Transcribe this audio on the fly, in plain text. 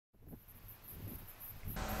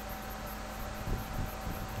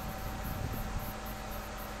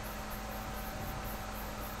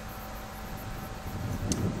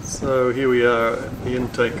So here we are at the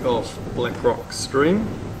intake of Black Rock Stream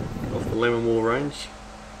off the Lammermoor range.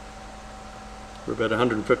 We're about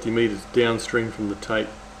 150 metres downstream from the tape.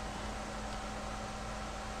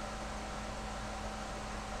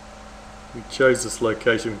 We chose this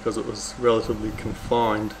location because it was relatively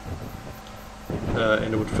confined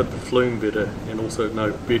and it would fit the flume better, and also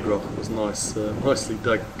no bedrock. It was nice, nicely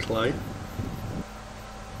dug clay.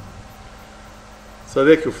 So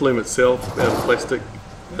the actual flume itself, out of plastic,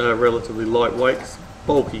 relatively lightweight,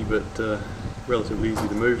 bulky but relatively easy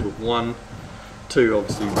to move with one, two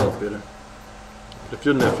obviously a lot better. But if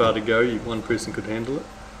you didn't have far to go, one person could handle it.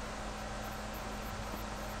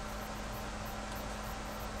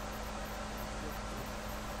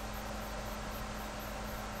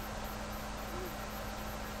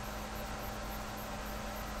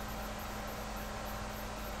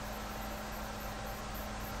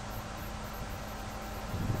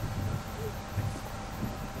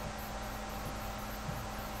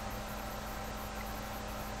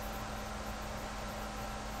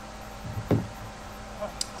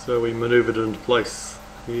 So we manoeuvred it into place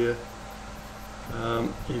here.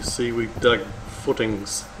 You see we've dug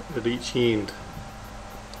footings at each end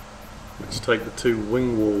which take the two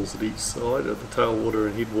wing walls at each side at the tailwater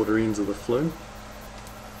and headwater ends of the flume.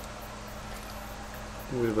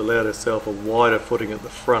 We've allowed ourselves a wider footing at the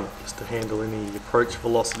front just to handle any approach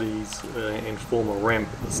velocities and form a ramp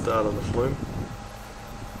at the start of the flume.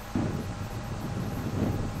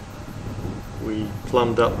 We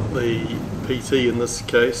plumbed up the PT in this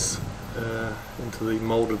case into the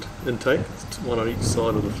moulded intake, it's one on each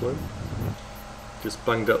side of the flume. Just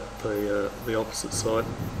bunged up the opposite side.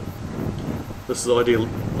 This is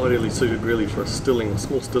ideally suited really for a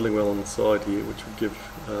small stilling well on the side here, which would give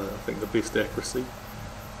I think the best accuracy.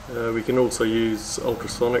 We can also use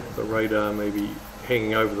ultrasonic, the radar maybe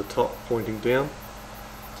hanging over the top pointing down.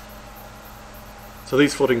 So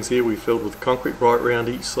these footings here we filled with concrete right round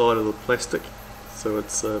each side of the plastic, so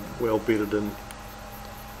it's well bedded in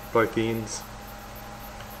both ends,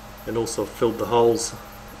 and also filled the holes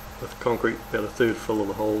with concrete, about a third full of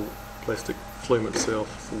the whole plastic flume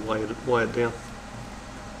itself, so weigh it down.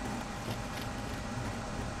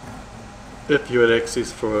 If you had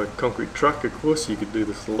access for a concrete truck, of course, you could do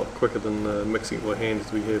this a lot quicker than mixing it by hand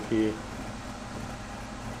as we have here.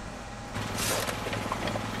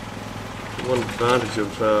 One advantage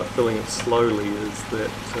of filling it slowly is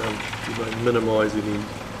that you may minimise any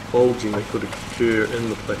bulging that could occur in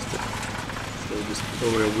the plastic. So just be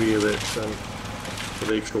aware that with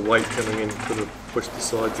the extra weight coming in could have pushed the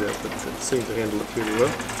sides out, but it seemed to handle it fairly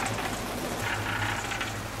well.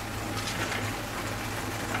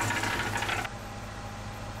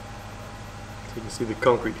 So you can see the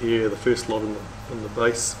concrete here, the first lot in the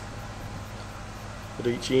base at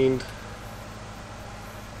each end.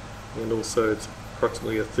 And also it's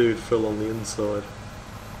approximately a third fill on the inside,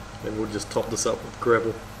 and we'll just top this up with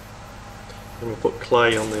gravel, and we'll put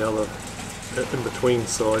clay on the other in between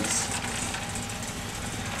sides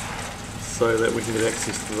so that we can get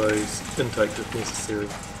access to those intakes if necessary.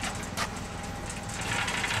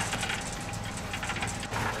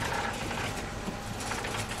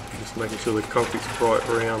 Just making sure the concrete's right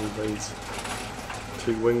around these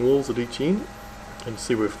two wing walls at each end. And you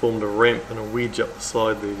see we've formed a ramp and a wedge up the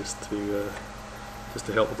side there just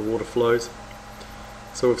to help with the water flows.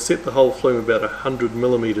 So we've set the whole flume about 100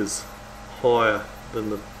 millimetres higher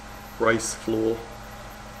than the race floor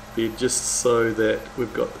bed, just so that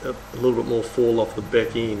we've got a little bit more fall off the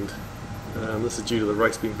back end. This is due to the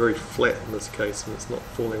race being very flat in this case and it's not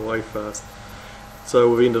falling away fast. So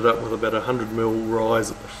we've ended up with about 100 mil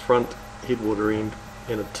rise at the front headwater end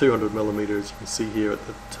and a 200 millimetre, as you can see here, at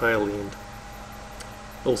the tail end.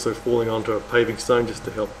 Also falling onto a paving stone just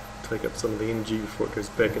to help take up some of the energy before it goes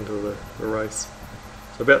back into the race.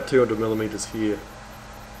 So about 200 millimetres here.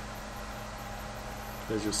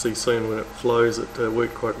 As you'll see soon when it flows, it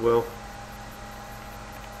worked quite well.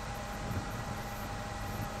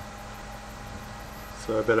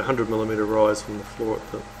 So about 100 millimetre rise from the floor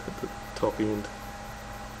at the top end.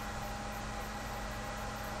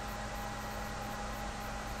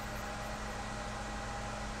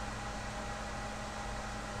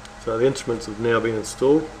 So the instruments have now been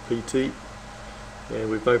installed, PT,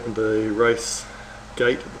 and we've opened the race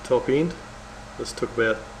gate at the top end. This took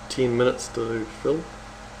about 10 minutes to fill.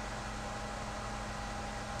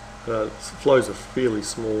 The flows are fairly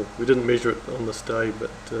small. We didn't measure it on this day,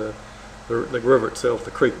 but the river itself,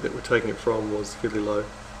 the creek that we're taking it from, was fairly low.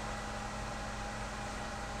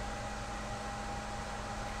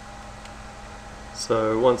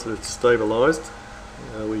 So once it's stabilised,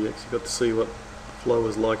 we actually got to see what flow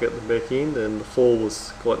was like at the back end, and the fall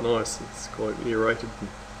was quite nice. It's quite aerated.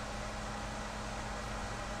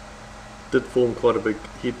 Did form quite a big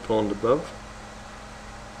head pond above,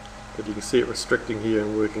 but you can see it restricting here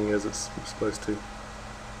and working as it's supposed to,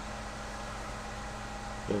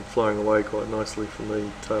 and flowing away quite nicely from the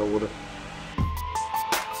tailwater.